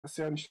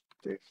să ia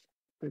niște...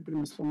 Pe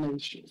primis femei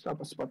și să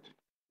apă spate.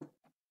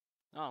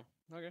 Ah,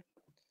 ok.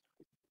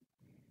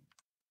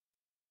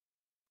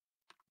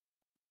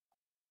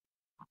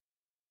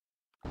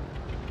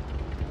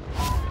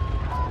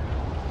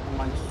 Nu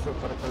mai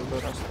suferă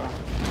căldura asta.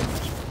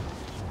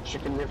 Și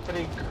când e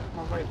frig,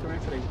 mă vai că nu e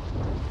frig.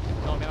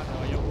 Nu, mi-era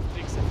că e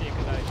frig să fie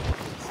când ai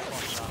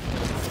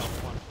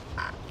sport,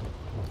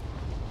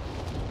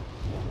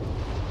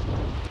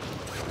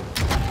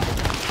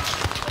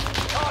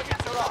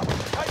 Targets are up.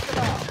 Take them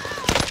out.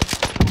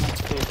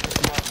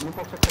 Nu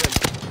pot să cred.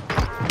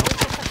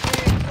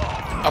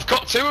 I've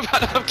got two of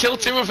them. I've killed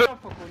two of them.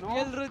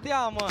 El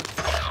râdea, mă!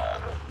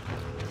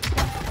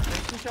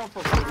 Știi ce au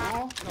făcut,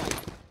 nu?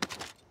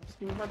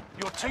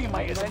 Your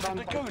teammate has entered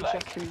the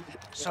gulag.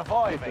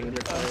 Surviving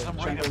earns them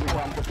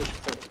redeployment.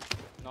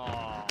 No.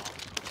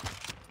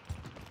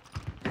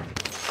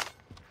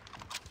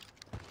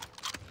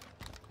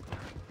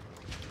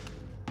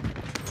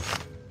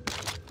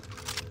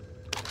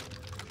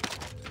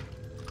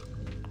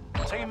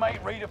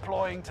 Teammate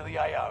redeploying to the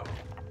AO.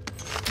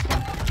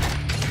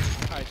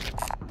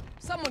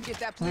 Someone get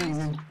that, please.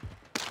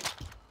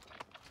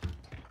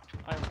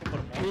 Ai un cumpăr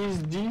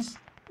mult.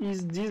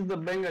 Is this the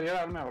banger? Era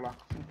al meu ăla.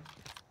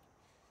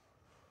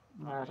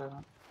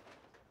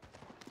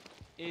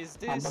 Is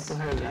this... Am bătut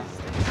helea.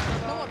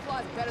 No one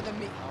flies better than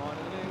me.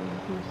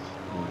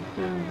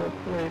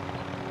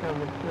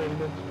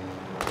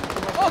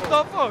 What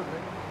the fuck?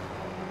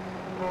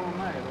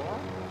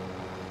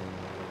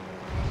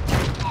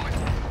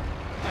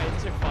 Hai,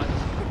 ce faci?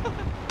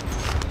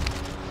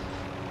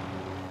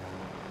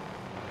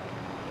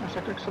 Așa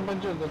cred că se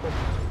băgesc de tot.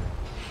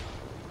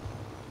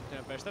 Tine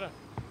în peșteră?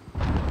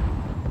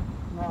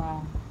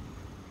 Da,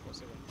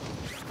 Posibil.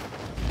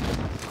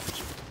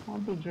 mă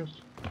duc jos.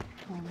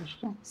 Nu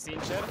știu.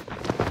 Sincer,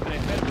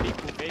 prefer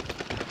plicul vechi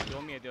de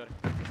 1000 de ori.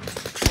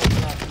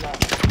 Da.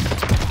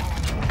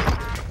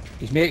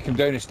 His mate came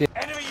down the stairs.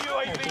 Enemy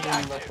UAV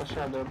active.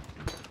 Așa de...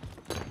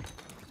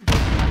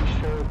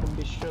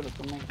 Be sure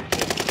to make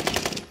sure.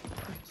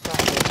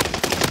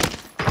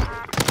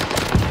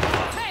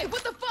 Hey,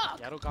 what the fuck?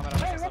 Iar o camera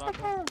mea se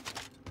săracă.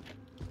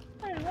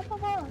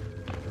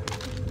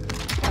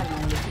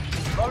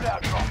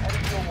 Loadout drop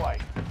heading your way.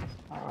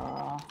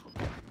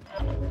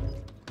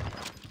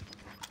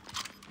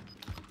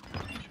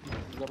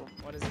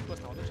 Oare zic pe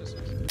ăsta, mă duce sus?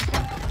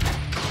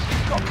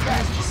 Got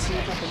gas.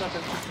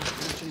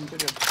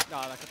 Da,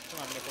 dacă tu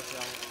mai bine poți să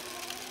iau.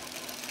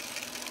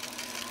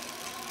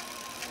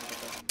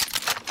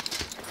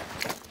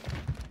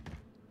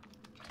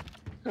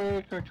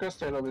 Cred că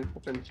ăsta e lobil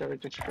potențial,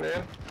 uite ce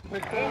creier.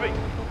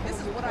 This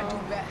is what I do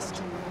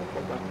best.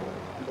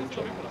 Îți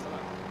lovim până asta, da?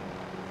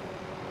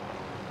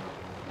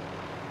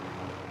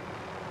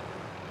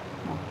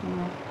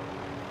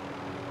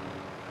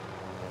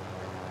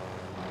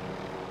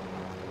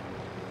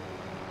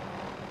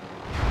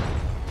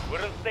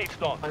 We're in safe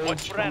zone.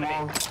 Watch for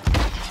enemy.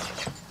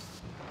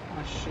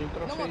 Și No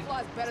trofei. one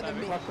flies better than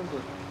me. Lasă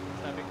dur.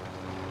 Stai un pic.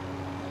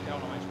 Iau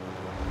unul aici.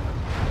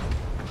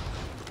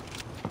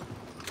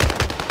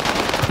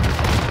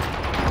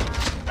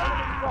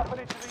 Dropping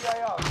into the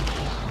AO.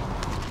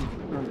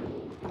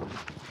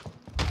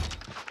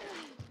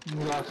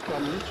 Nu las ca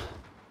nici.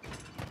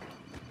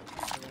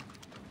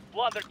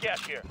 Blunder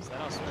cash here. Stai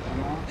la sus.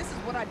 This is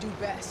what I do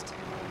best.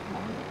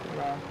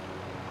 La...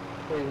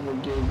 Facebook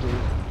gay.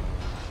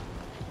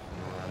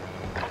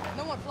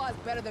 No one flies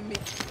better than me.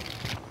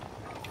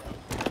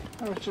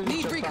 Need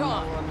Need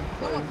recon.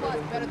 No one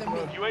flies better than me.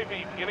 UAV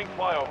beginning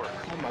flyover.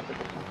 Nu bate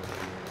pe asta.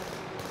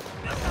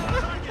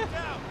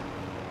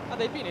 A,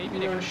 dar e bine, că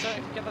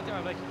chiar dacă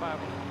mai vrei echipa aia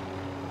acolo.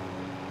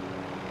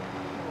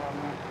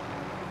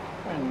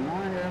 Păi nu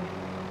e...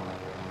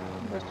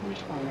 Bă, să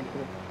mișcă mai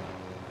necru.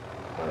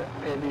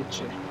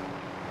 Elice.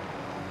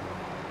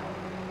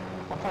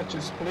 O facem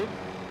split?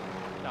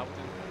 Da,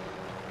 putem.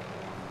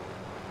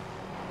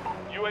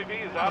 UAV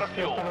is out of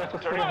fuel.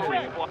 Turning to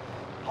resupply.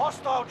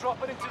 Hostile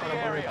dropping into the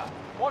area.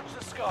 Watch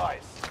the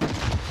skies.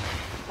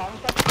 Da,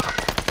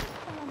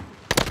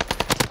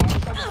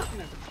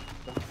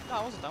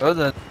 am văzut,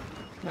 Other.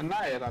 Dar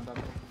n-a era dat.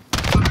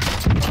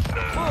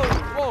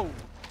 Wow!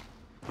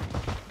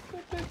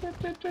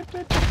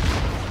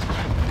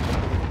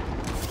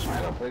 Mai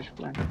era pe aici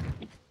plan.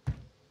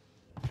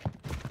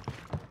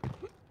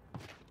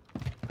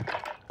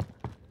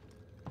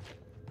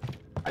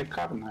 Ai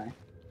carne, ai.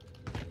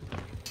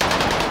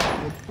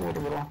 E pur,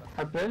 bro.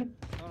 Ai pe el?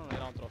 Nu,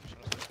 era un trof și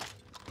nu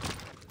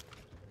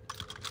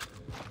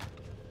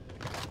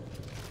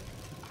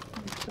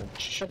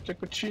știu. 7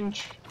 cu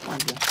 5. Mai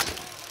bine.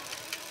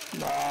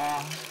 Da.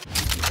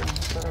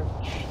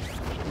 Săraci.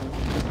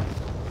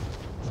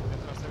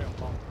 Să avem un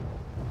pump.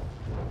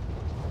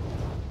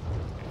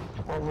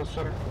 Pauză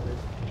săraci.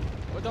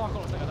 Uite-mă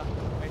acolo, stai, da.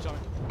 Aici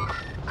oameni.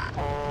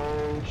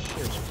 Oh,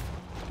 shit.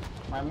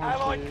 Mai mult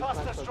Allied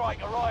cluster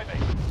strike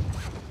arriving.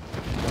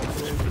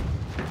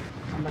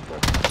 Am dat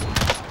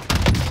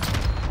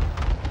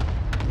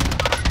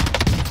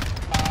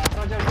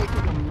tragea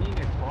vechiul în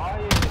mine, cu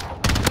aie.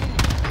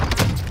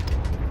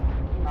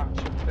 N-am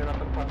ce Te la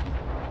tăpat.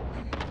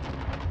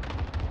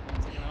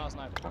 Să mi-a luat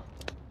sniper.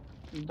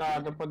 Da,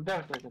 după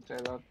deal cred că ți-ai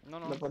dat. Nu.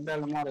 După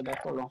deal mare de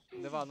acolo.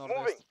 Undeva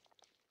nord-est.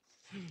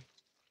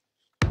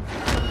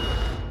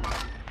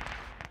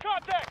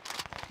 Contact!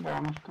 Da,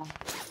 nu știu.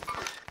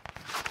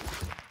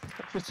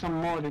 Trebuie să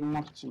mori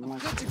morții, mă.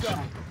 Good to go.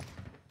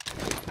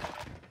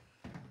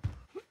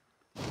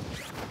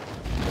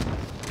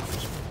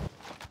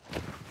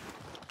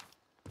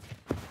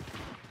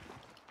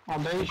 A,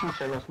 de aici nu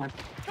ți-ai luat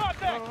sniper. Nu,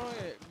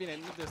 e bine,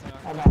 nu trebuie să ne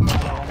A, da.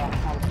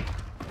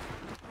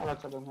 Ala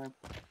ți-a dat sniper.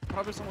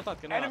 Probabil s-a mutat,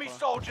 că nu era Enemy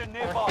acolo. soldier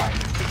nearby.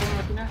 Ce pune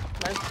la tine?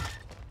 Lai?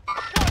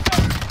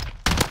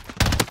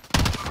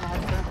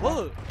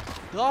 Bă!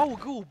 Dau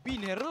gău,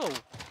 bine, rău!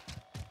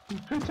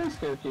 Cred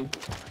că e ok.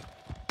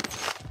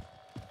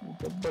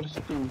 Că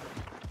bărstim.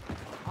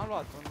 Am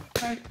luat un...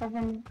 Hai că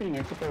avem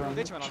bine, câte avem?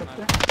 De ce mi-a luat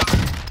 7? sniper?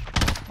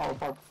 Au,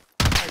 4.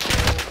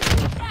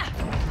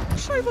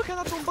 Ce-ai bă, că a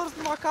dat un burst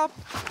numai cap?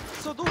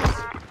 S-a dus!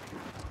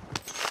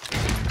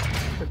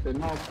 Câte?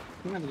 9?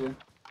 Merge.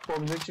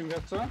 80 în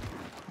viață?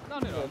 Da,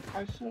 nu era.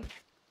 Hai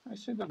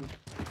să-i dăm.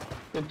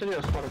 E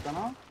trios parcă,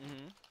 nu?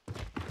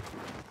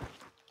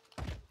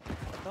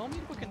 Dar mă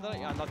mir bă când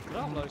i-am dat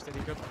gram la ăștia,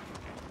 adică...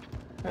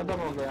 Ia dă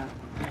bă aia.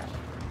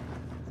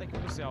 Stai că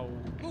nu se iau...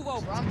 Move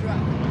over, I'm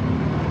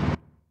driving.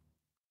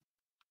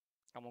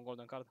 Am un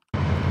golden card.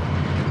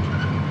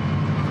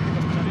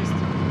 Specialist.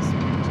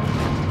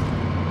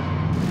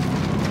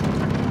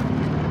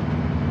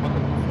 Poate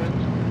cu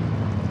French.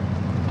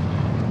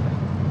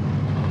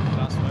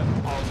 Transfer.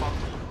 Au, fac.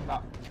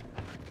 Da.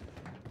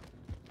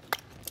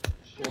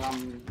 Și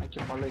am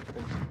echipa lui,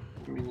 cred.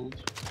 Cu mine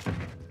aici.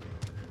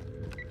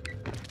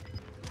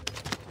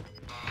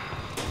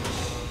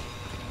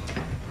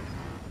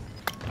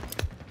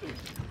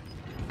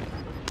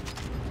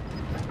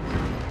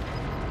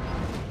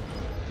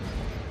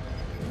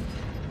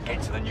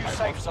 Get to the new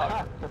safe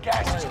zone.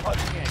 Gas is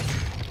closing in.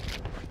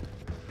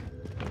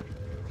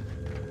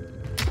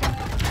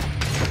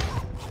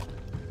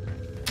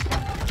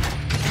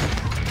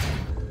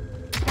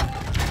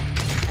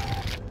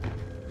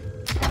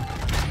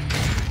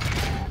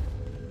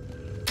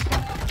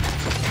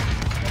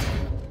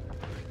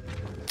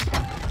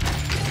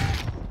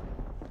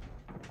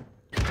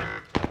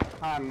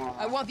 Hai mă.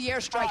 I want the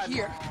airstrike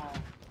here.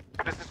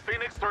 This is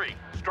Phoenix 3.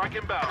 Strike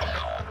inbound.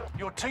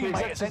 Your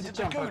teammate has entered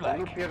the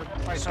gulag.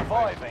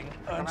 Surviving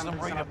earns them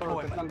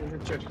redeployment.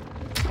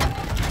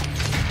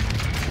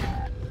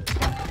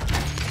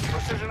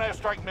 Precision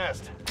airstrike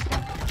nest.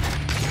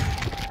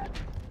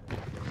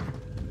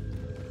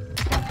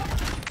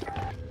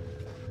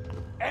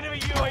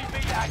 Enemy UAV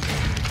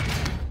active.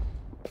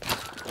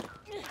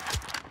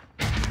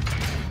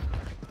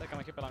 Stai că am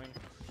echipă la mine.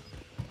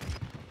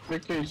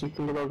 Ok, sunt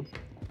în gulag.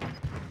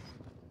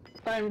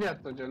 Stai în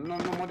viață, gen, nu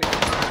mori.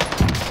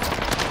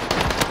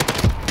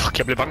 Fuck,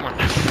 jag blev brandman.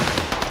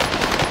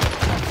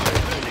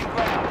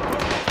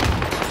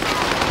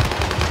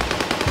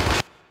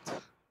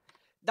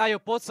 Da, eu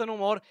pot să nu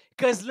mor,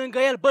 că-s lângă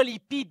el, bă,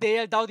 lipit de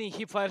el, dau din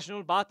hipfire și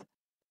nu-l bat.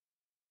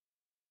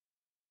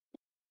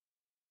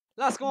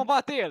 Las că mă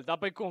bate el, dar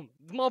pe cum?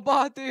 Mă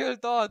bate el,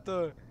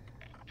 tată!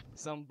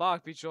 Să-mi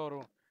bag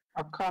piciorul.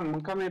 Hakan,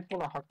 mâncam-i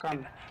pula,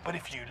 Hakan. But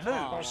if you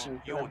lose,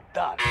 you're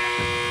done.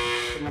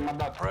 Până m-a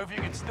dat. Prove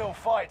you can still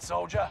fight,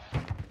 soldier.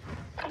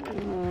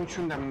 Și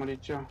unde am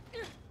murit eu?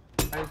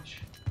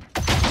 Aici.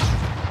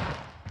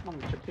 Mamă,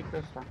 ce pic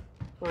ăsta.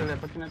 Băile,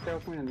 pe tine te iau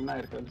cu mine din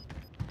aer, cred.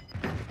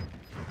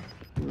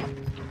 Nu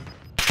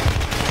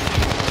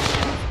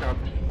scap.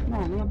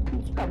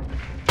 Nu scap.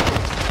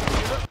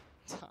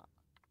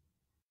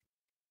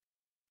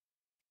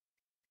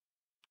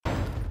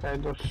 Te-ai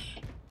dus.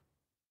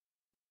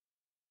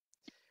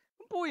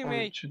 Pui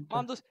mei,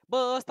 m-am dus.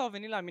 Bă, ăsta a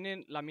venit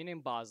la mine în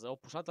bază, au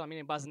pușat la mine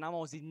în bază, n-am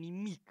auzit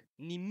nimic.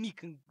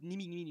 Nimic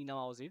n-am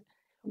auzit.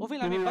 O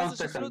venit la mine în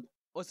bază și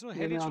o ținut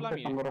headshot-ul la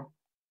mine.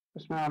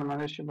 Îți mai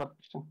armele și bat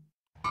ăștia.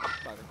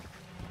 Bate.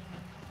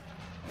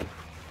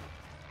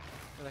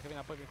 Dacă vine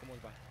apoi, vin cu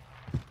mulți bani.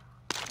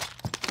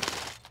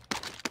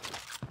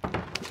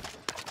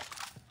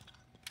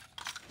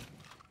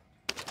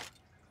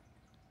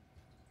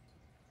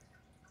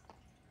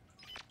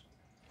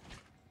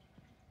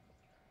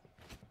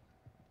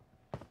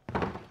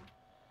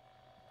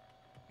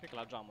 Cred că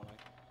la geamul ăla.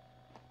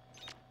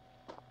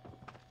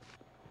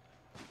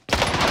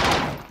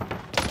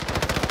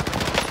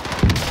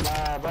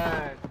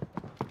 Bă!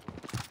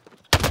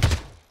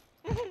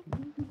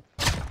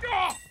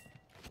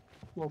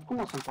 Bă, cum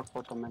o să-mi fac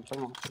fotomente,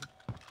 mă?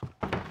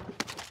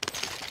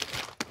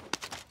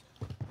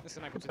 Vezi că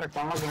n-ai cuțit. Trec,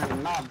 am luat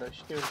grenadă,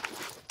 știu.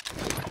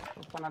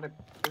 Ăsta n-are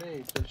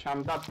play-uri și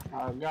am dat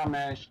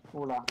game și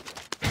pula.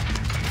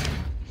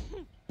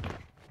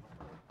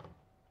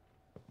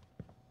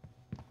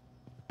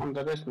 Am de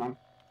rest, n-am.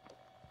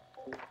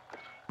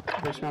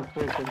 Deci mi-am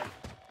play-uri.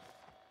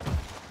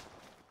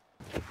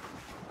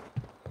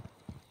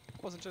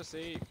 Poți să încerci să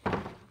iei...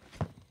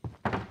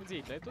 Îți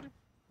iei plate-uri,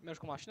 mergi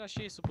cu mașina și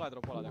iei supply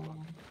drop-ul ăla de acolo.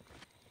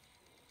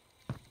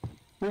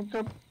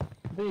 Uite,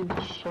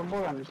 Deci, o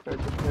băga niște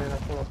căpăieri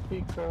acolo,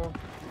 pică.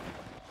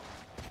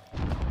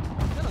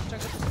 Da, nu, ziceam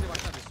că trebuie să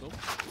mașina de sub.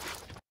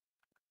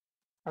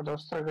 A, dar o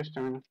să trag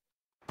ăștia mine.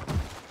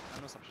 Dar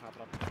nu s-a așa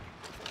aproape.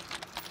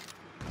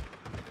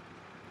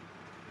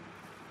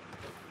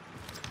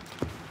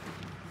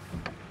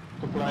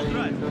 Tu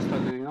plai de ăsta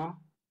de din,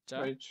 nu? Ce?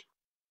 Aici.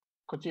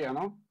 Cutia,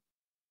 nu?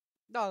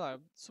 Da,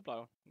 da,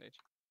 supply-ul de aici.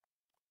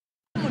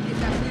 Someone get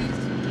that,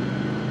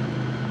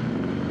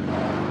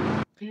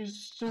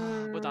 please.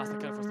 Bă, da, asta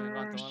chiar a fost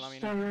relevantă, mă, la mine.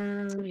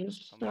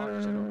 Să-mi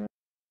bag ce rău.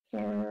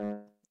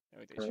 Ia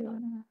uite aici.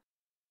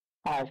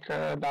 Hai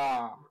că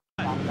da.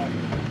 Am dat.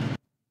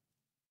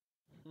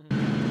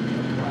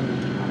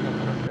 Am dat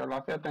trofeul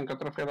la fii atent că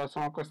trofeul ăla să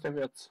mă coste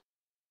vieți.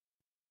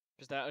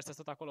 Ăștia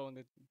sunt acolo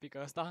unde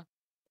pică ăsta.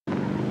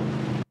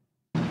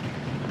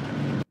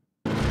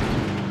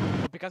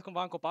 A picat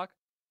cumva în copac?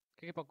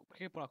 Cred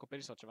că e până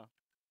acoperiș sau ceva.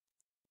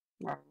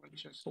 Da,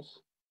 ce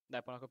sus. Da,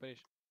 e până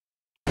acoperiș.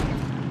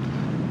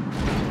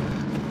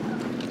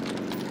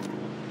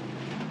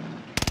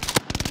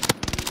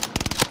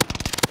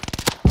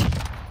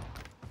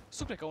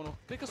 Sub plecă unul,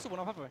 plecă sub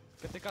unul aproape,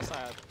 că te casa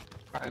aia.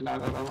 Hai, da,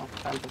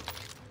 hai.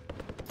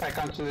 Hai că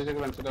am 50 de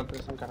glanțe, dar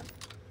trebuie să încarc.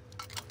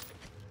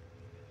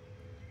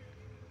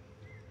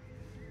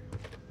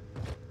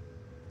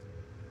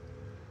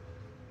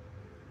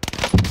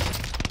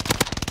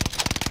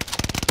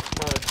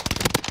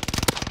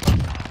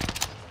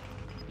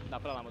 Da,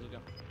 pe ăla l-am văzut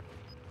eu.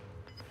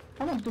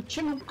 Mă, de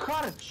ce nu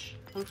încarci?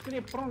 Îmi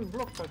scrie front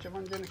block sau ceva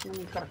în genul și nu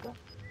încarcă.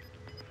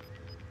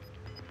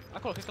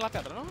 Acolo, cred că la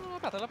piatră, nu?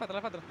 La piatră.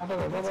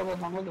 Da,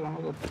 m-am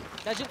văzut.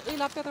 Dar gen, e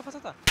la piatră fața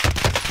ta.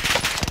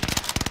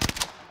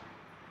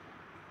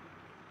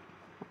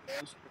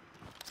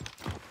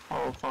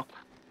 Oh, fuck.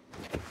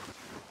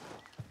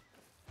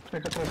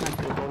 Cred că trebuie să ne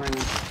fie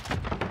oamenii.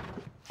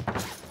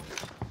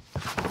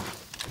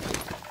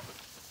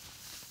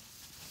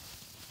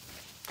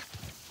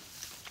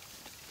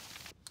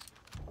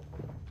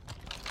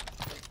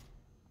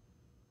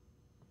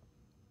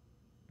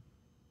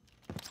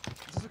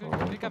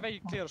 Cred că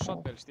aveai clear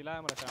shot pe el, știi? La aia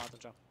mă referam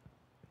atunci.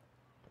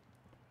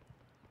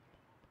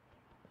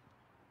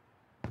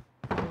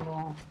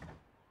 No.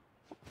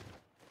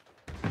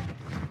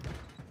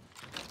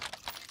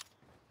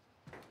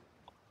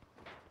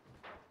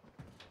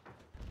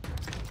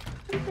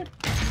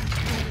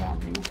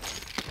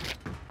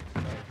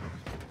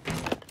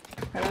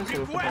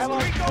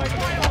 Allied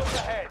fighters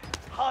ahead.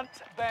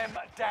 Hunt them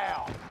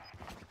down.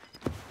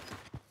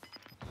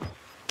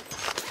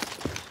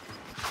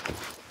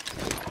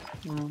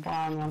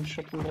 Da, mi-am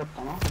shot în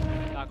dreapta, nu?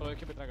 Da, acolo e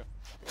echipă întreagă.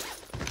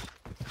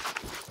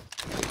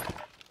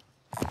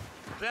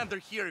 Vendor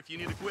here if you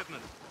need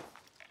equipment.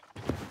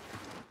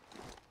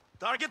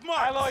 Target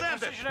marked. Allied Send it.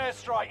 precision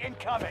airstrike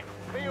incoming.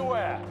 Be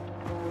aware.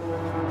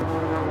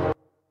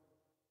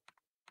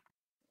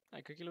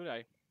 Hai, că kill-uri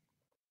ai.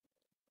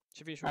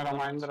 Ce vii și Era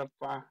mai în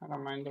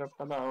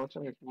dreapta, da, o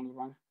trebuie cu mulți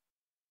bani.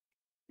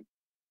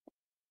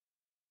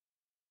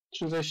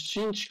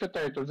 55, cât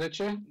ai tu?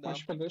 10? Da.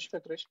 11,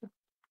 12, 13?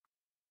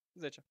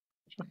 10.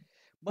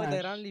 Bă, dar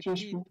eram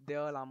lipit de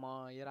ăla,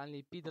 mă. Eram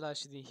lipit de la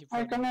și din hip.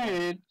 Hai că nu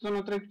e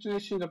zona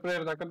 355 de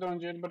player, dacă dă un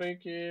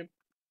jailbreak e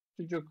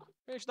juc.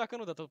 Păi și dacă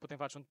nu, de tot putem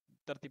face un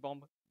 30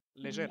 bomb.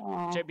 Lejer.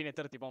 Da. Ce bine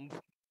 30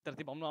 bomb.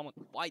 30 bomb nu am.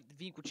 Uai,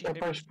 vin cu 5 Pe de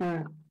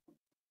 14.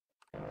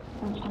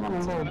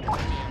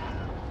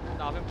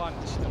 Da, avem bani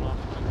și de la.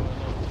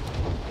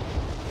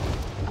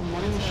 Am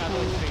murit și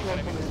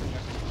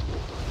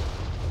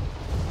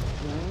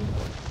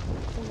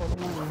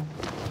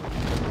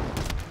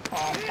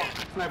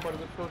sniper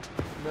de sus.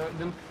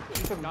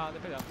 Da, de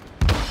pe deal.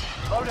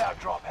 Loadout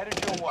drop headed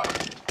your way.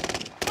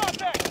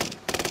 Contact!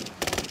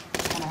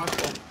 1 HP.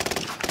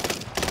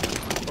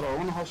 Bro,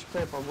 1 HP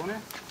pe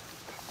bune?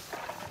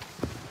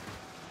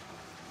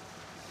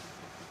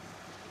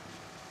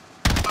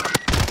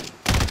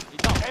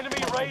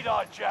 Enemy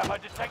radar jammer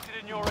detected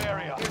in your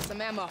area. Here's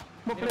some ammo.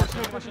 Bă,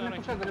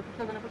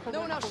 No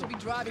one else should be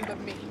driving but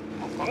me.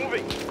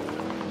 Moving.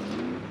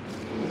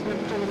 Ne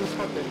putează în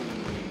spate.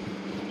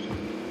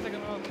 Stai că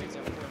nu am muniție.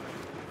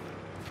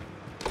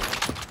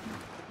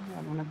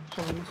 Nu ne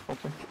putează în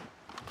spate.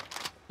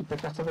 Pe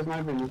ca să vezi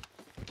mai bine.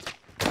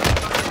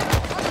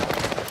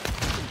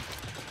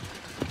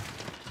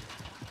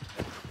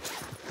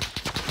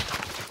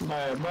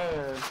 Bă,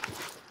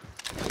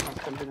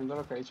 asta e bine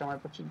doar că aici am mai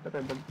păcit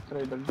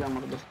trader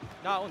jammer de ăsta.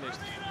 Da, unde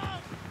ești?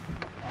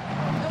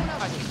 No one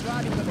else should be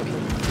driving but me.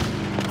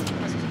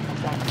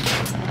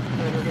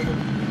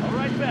 All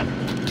right, Ben.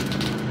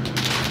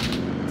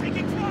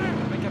 Taking fire.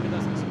 Pe chiar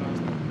vedeați că sunt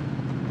asta.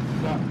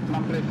 Da,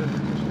 m-am plătit de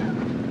știa.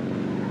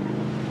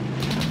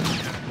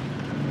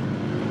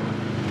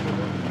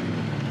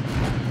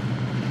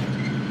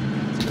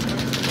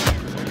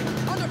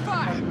 Under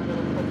fire!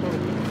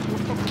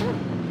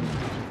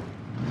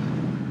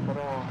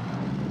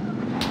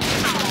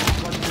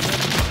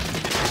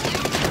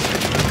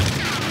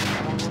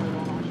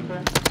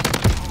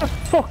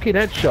 Fucking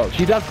headshot.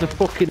 She'd have the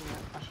fucking.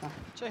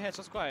 Ce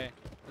headshot cu aia e?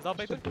 Îți dau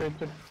bait-uri?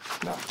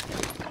 Da.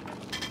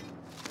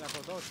 De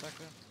acolo,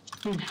 pleacă.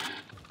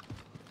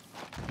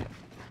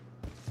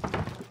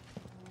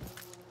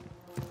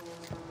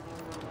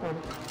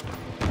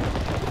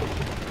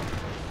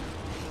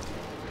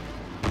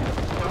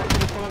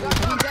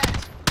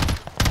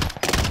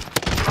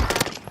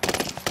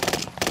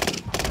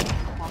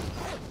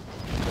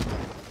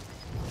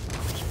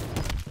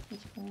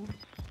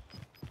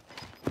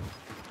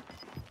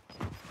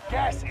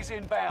 Gas is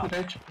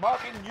inbound.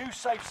 Marking new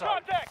safe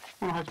zone.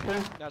 1 HP.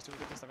 Ia să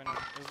uite ăsta vine.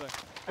 Îți doi.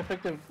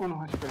 Efectiv,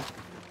 1 HP.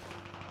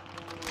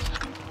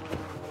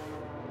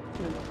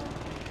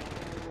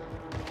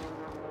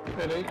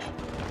 Pe aici.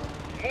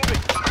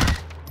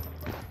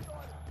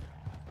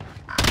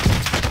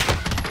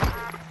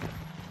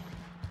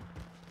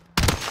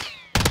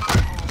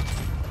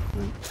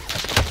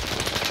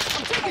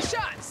 I'm taking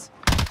shots.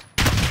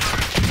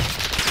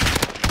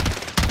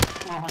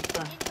 1 HP.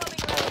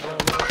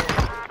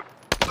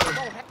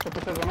 Ce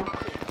puteți, nu?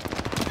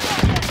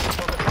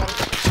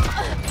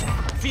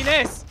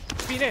 Fines!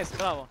 Fines!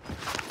 Bravo!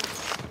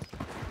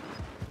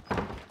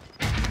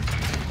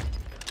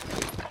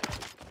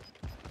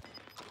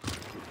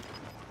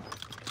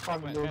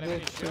 Fac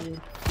 20 și...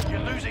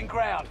 You're losing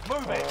ground.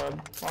 Move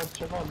it.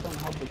 Altceva, dăm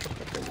hub-ul ăsta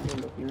pe care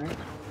îl nimic.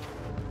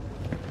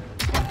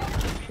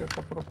 Și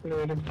ăsta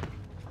pro-player.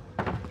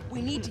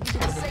 We need to get to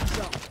the safe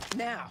zone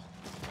now.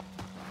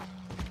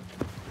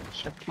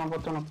 Și acum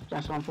butonul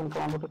putem să mă pun că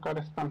m-am bătut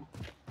care stăm.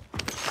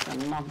 Că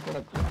n-am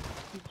curat.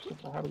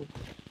 Super hard.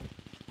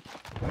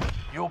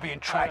 You're being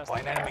tracked by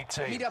an enemy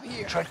team. Meet up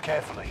here. Tread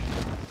carefully.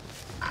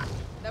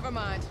 Never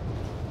mind.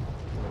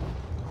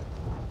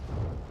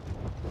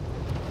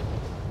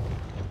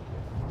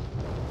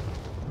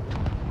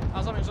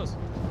 Alți oameni jos.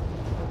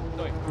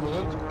 2.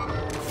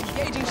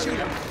 Engaging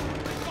shooter.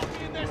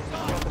 Asta...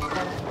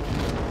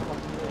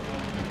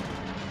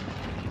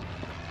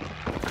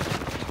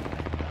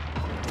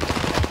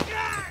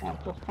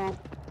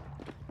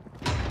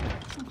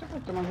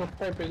 Uite, m-am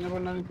jucat pe aici,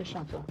 n-am nicio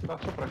șansă. Dar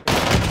supra.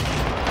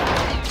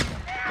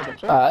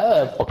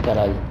 Po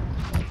caralho.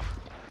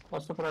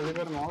 Asupra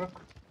liber mă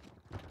urc.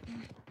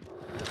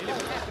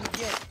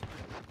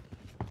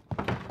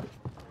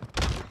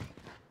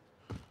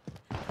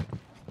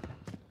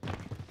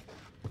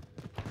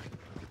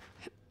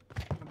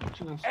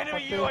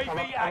 Enemy UAV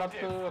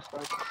active.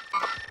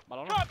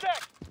 Balonul?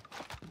 Contact!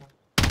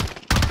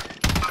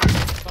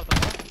 Spartă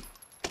acolo?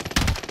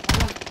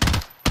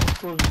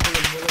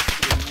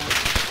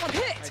 I'm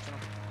hit. Aici nu.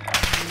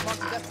 Mark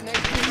the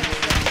destination.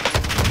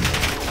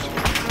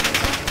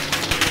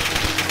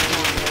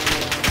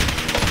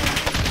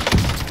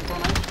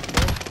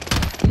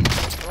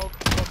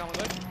 Rogue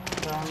amândoi?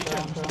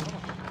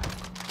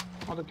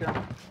 Mă duc eu.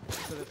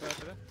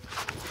 Trebuie.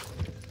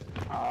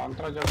 Îmi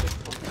trage atât.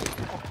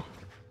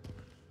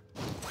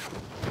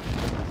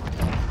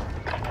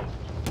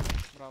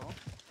 Bravo.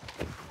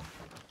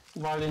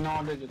 Vali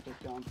 9 degetul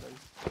cheamă pe el.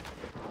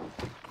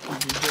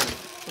 Gigel.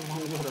 Ce mă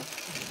îngură.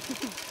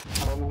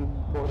 Rămân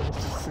boră.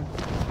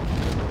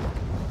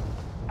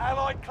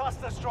 Allied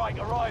cluster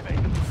strike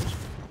arriving.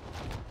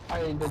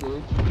 Ai de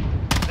aici.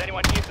 Does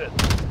anyone need this?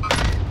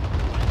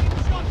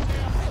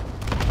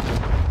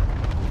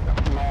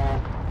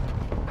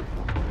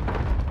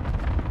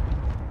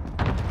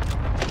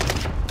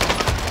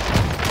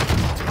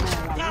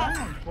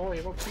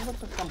 Voi, cum vă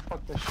să-mi fac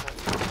așa?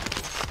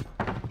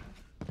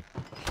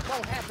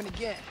 Won't happen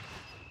again.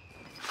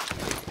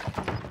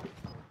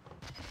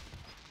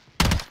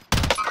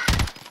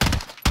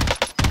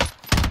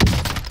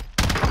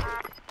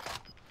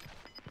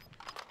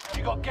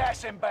 You got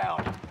gas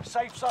inbound.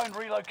 Safe zone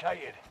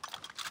relocated.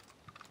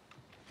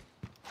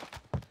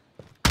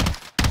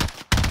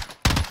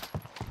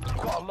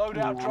 Got a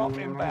loadout drop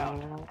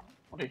inbound.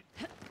 Okay.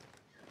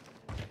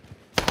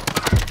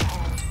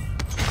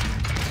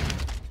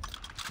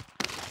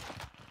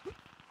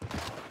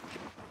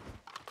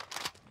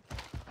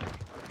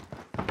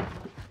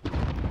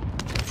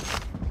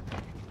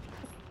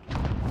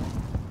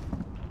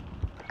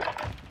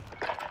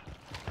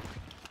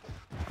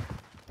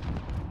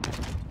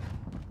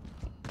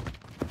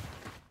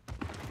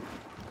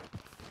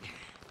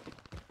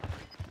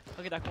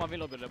 Ok, dar acum vin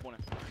lobby-urile bune.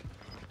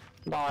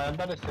 Da, i-a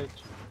dat reset.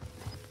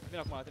 Vin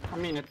acum la tine. La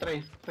mine,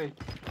 3.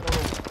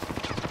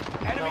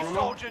 Enemy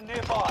soldier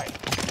nearby.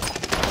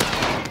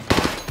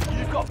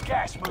 You've got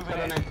gas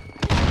moving in.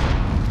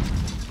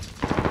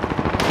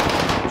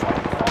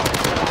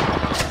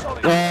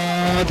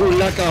 Du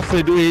la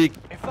cafe, du If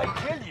they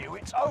kill you,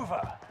 it's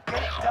over.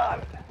 Get it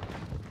done.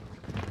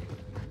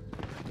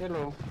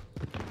 Hello.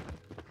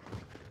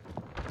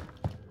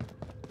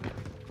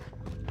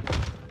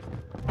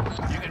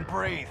 You can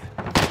breathe.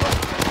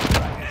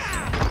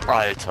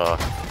 Alter.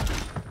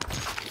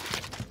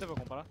 Te voi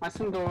cumpăra? Mai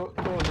sunt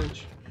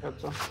 20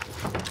 viața.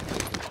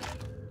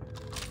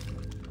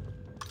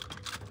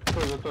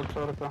 Scuze, tot s-a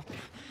urcat.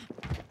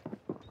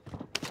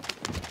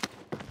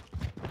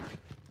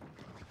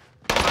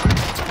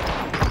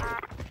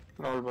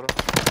 Lol, bro.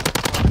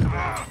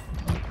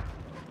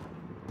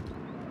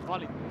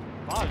 Vali!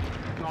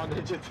 9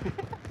 degete.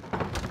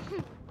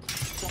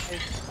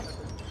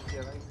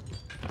 el aici.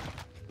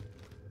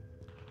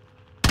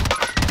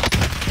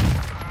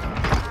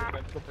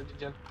 Pe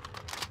Gigel.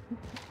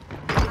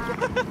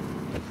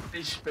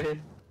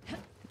 13.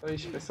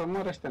 12. Să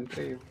mă răște în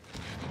 3.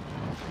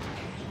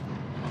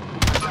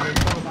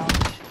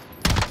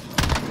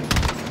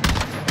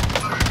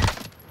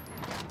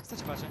 Asta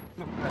ce face?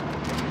 Nu cred.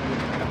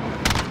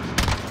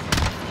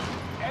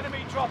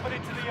 Enemy dropping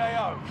into the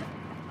AO.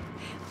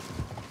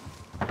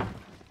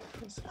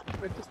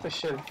 Uite, ăsta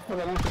shell. Bă,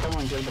 dar nu știu că am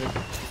un jailbreak.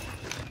 Am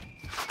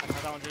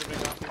dat un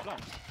jailbreak la plan.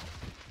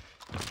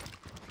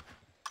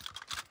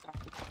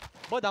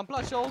 Bă, dar îmi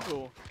place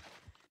AUG-ul.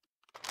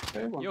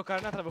 Eu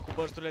care n-am treabă cu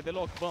burst-urile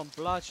deloc, bă, îmi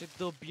place,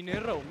 dă bine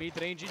rău,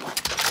 mid-range-i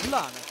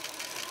blană.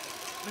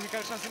 Nu știu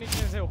care șanse nici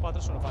Dumnezeu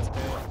 41 față pe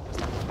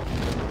ăsta.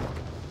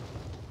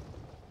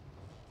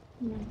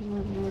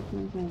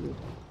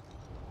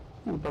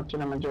 Nu-mi plac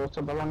cele mergeau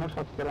ăsta, dar la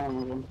nerfat că era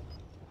unul bun.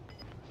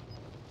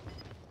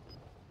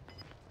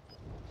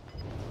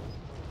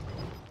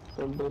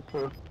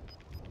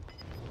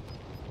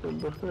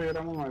 TDF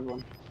era mult mai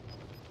bun.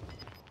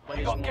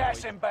 We got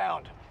gas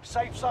inbound.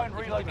 Safe zone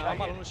Efectiv, am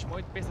relocated. și mă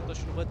uit peste tot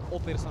și nu văd o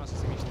persoană să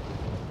se miște.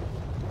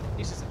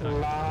 Nici să se tragă.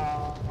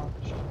 La...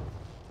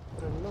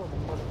 Reload,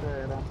 în partea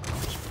era.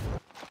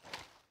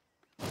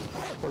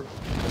 Acolo.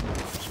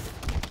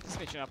 Să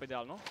fie cineva pe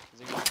deal, nu?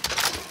 Zic.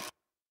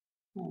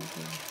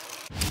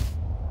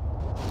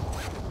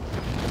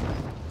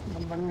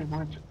 Nu-mi va nimic, mă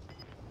aici.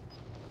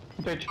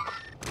 Uite aici.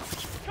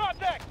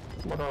 Contact!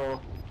 Bro.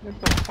 Get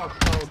the fuck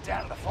out.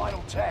 Down to the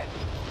final 10.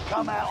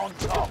 Come out on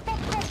top.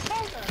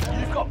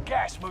 You've got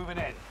gas moving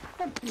in.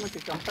 Mă,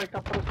 că am stai ca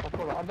prost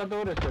acolo. A dat 2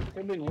 ore,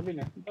 e bine, e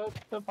bine.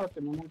 Dă frate,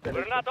 mă multe.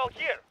 We're not all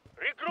here.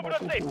 Regroup in a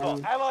safe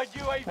zone. Allied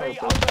UAV Uite,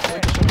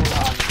 overhead.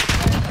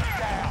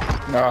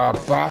 Down. Ah,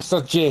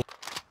 basta, ce?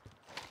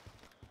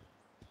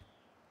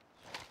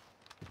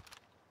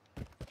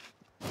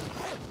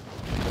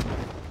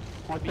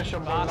 Uite și-o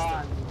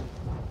bolani.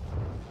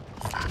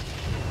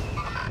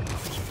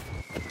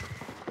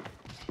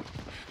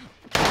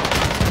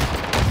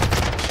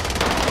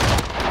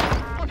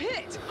 I'm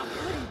hit. I'm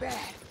hurting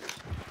bad.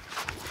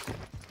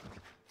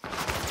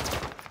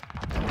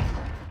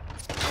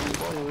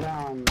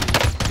 Bolani.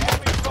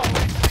 Enemy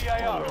dropping into the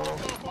AO.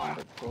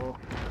 Marco.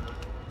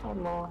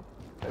 Hello.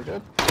 Ai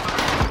good?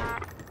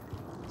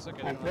 It's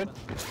ok. Ai good?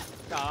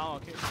 Da, am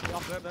ok.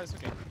 Am clear, dar it's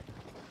ok.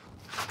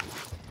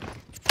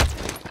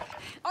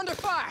 Under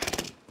fire.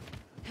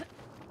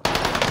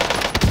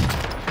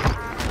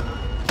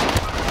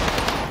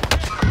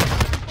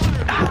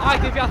 Hai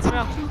de viața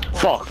mea!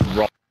 Fuck,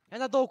 bro. I-am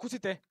dat 2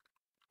 cuțite.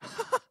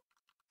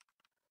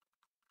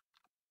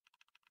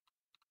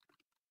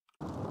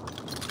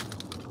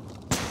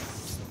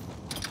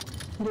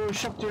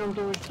 $27, eu am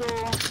 22.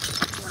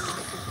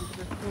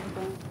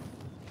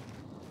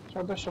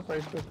 Și-au dat și pe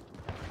aici.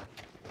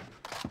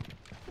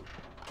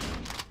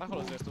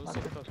 Acolo-s restul,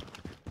 safe tot.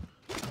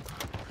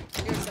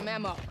 Here's some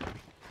ammo.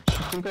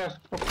 Și sunt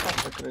ăia pe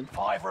 4, cred.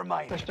 5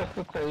 remain. Ăștia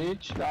sunt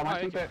aici, da,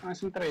 mai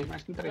sunt 3, mai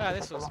sunt 3. Aia de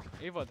sus,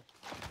 îi văd.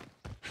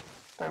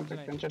 Stai un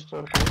pic, că încerc să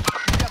urc.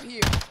 He's up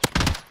here.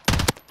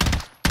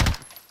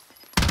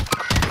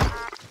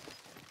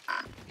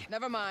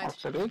 Never mind. Au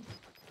sărit?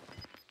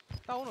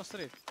 Da, unul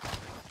straight.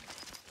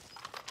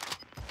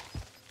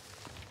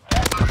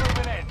 Gas is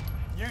moving in.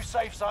 New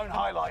safe zone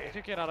highlighted.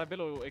 Cred că era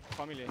rabelul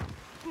familiei.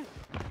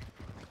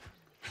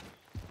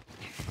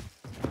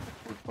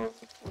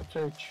 Uite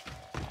aici.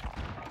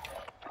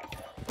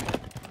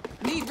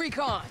 Need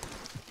recon.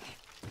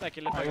 Da, că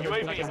le fac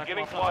UAV dacă is s-a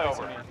getting aflat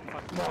flyover. pe mine.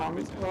 Fac Da, fac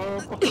bețe.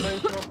 poate de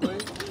aici, poate de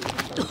aici.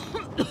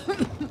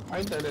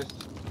 Hai de rest.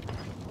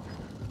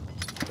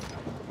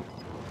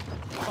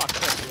 Fac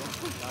cred eu.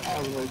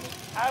 Always.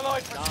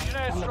 Allied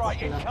precision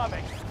airstrike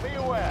incoming. Be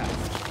aware.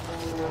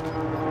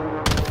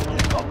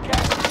 You've got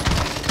gas.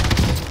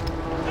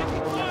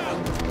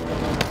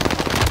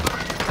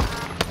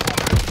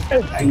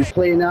 He's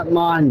playing that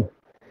man.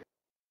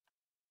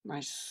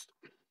 Nice.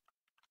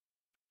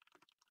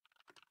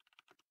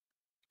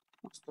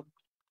 Asta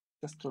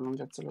destul în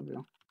viață la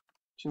bio.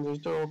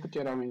 52, cât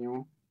era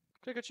minimul?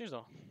 Cred că 5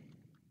 dau.